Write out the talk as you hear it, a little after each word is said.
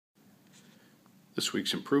This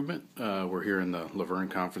week's improvement, we're here in the Laverne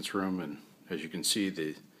conference room, and as you can see,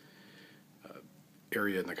 the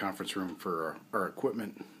area in the conference room for our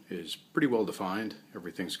equipment is pretty well defined.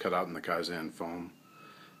 Everything's cut out in the Kaizen foam,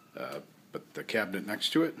 but the cabinet next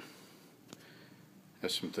to it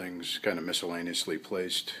has some things kind of miscellaneously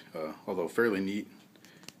placed, although fairly neat.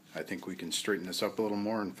 I think we can straighten this up a little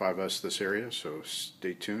more and 5S this area, so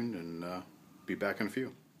stay tuned and be back in a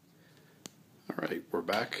few. Alright, we're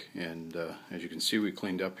back, and as you can see, we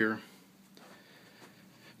cleaned up here.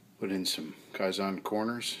 Put in some Kaizen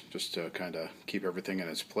corners just to kind of keep everything in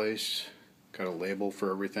its place. Got a label for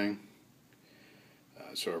everything,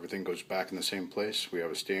 so everything goes back in the same place. We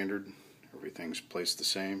have a standard, everything's placed the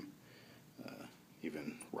same.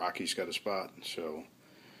 Even Rocky's got a spot, so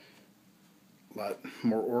a lot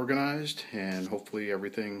more organized, and hopefully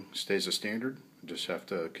everything stays a standard. Just have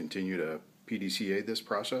to continue to PDCA this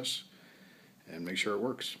process and make sure it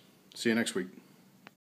works. See you next week.